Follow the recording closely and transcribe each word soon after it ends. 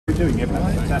doing it.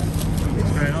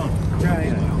 What's going on?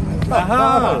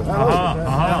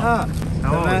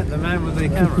 The man with the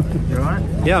camera. You alright?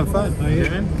 Yeah, I'm fine. How are you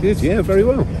doing? Good, yeah, very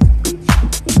well.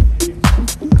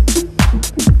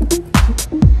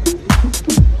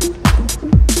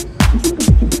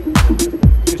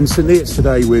 In St Neots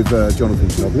today with Johnathan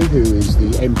Djanogly, who is the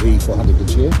MP for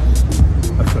Huntingdonshire.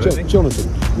 Johnathan,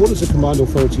 what has the Combined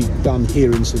Authority done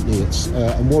here in St Neots,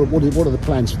 and what are the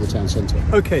plans for the town centre?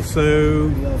 Okay,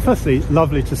 so firstly,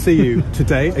 lovely to see you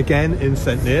today again in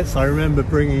St Neots. I remember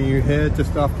bringing you here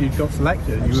just after you got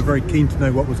selected, and you were very keen to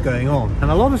know what was going on. And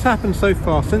a lot has happened so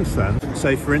far since then.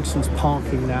 So, for instance,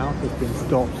 parking now has been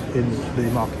stopped in the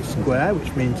market square,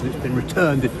 which means it's been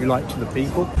returned, if you like, to the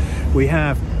people. We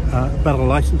have better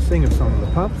licensing of some of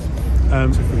the pubs.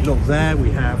 So if we look there,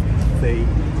 we have the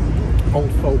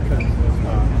Old Falcon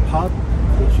pub,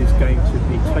 which is going to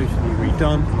be totally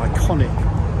redone, iconic.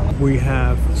 We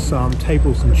have some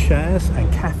tables and chairs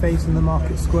and cafes in the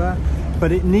market square,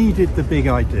 but it needed the big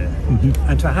idea.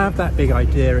 And to have that big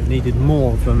idea, it needed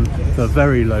more than the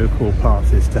very local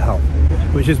parties to help,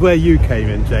 which is where you came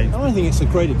in, James. I think it's a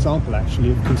great example,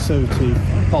 actually, of Conservative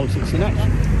politics in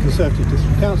action. Conservative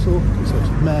District Council,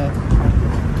 Conservative Mayor,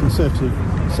 Conservative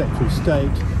Secretary of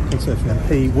State, Conservative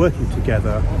MP working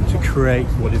together to create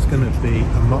what is going to be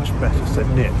a much better St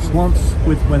Neots.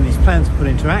 When these plans are put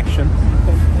into action,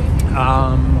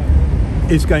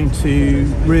 is going to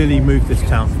really move this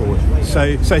town forward.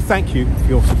 So thank you for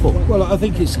your support. Well, I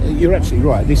think you're absolutely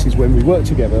right. This is when we work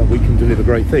together, we can deliver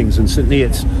great things, and St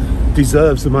Neots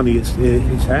deserves the money it's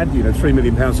had. You know, £3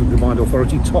 million of Combined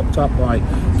Authority, topped up by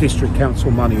District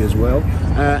Council money as well.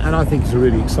 And I think it's a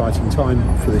really exciting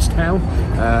time for this town,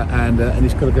 and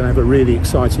it's going to have a really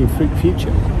exciting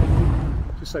future.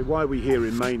 Just say, why are we here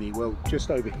in Manea? Well, just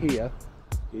over here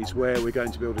is where we're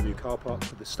going to build a new car park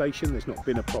for the station. There's not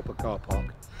been a proper car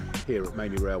park here at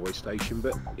Manea Railway Station,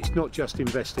 but it's not just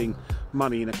investing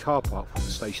money in a car park for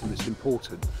the station that's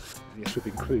important. Yes, we've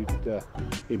included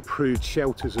improved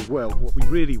shelters as well. What we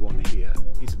really want here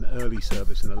is an early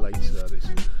service and a late service.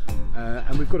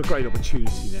 And we've got a great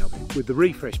opportunity now. With the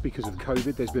refresh, because of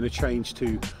COVID, there's been a change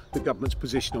to the government's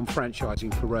position on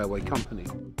franchising for railway company.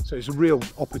 So it's a real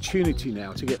opportunity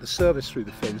now to get the service through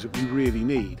the fens that we really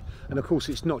need. And of course,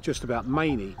 it's not just about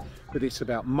Manea, but it's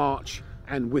about March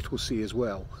and Whittlesea as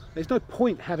well. There's no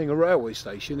point having a railway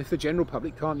station if the general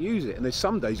public can't use it, and there's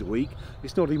some days a week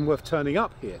it's not even worth turning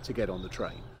up here to get on the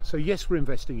train. So yes, we're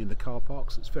investing in the car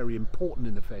parks, it's very important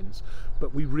in the fens,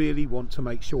 but we really want to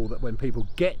make sure that when people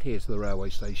get here to the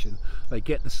railway station, they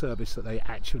get the service that they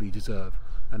actually deserve,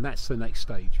 and that's the next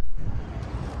stage.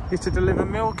 You used to deliver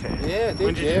milk here? Yeah, I did.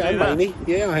 When did you do that? Manea.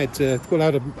 Yeah, I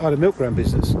had a milk round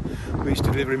business. We used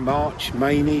to deliver in March,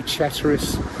 Manea,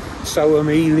 Chatteris, Soham,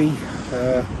 Ely,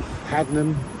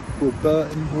 Hadnam,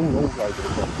 Burton, all over the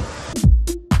place.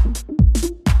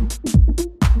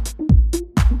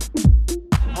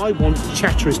 I want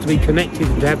Chatteris to be connected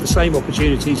and to have the same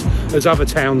opportunities as other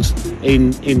towns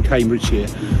in Cambridgeshire.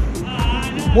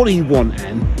 What do you want,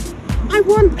 Anne? I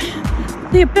want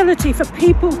the ability for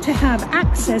people to have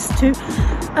access to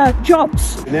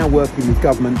jobs. We're now working with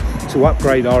government to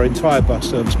upgrade our entire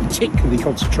bus service, particularly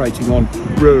concentrating on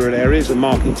rural areas and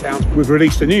market towns. We've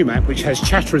released a new map which has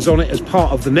Chatteris on it as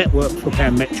part of the network for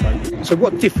Cam Metro. So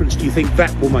what difference do you think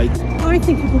that will make? I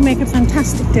think it will make a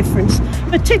fantastic difference,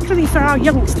 particularly for our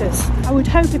youngsters. I would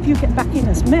hope if you get back in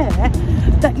as mayor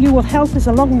that you will help us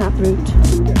along that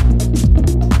route.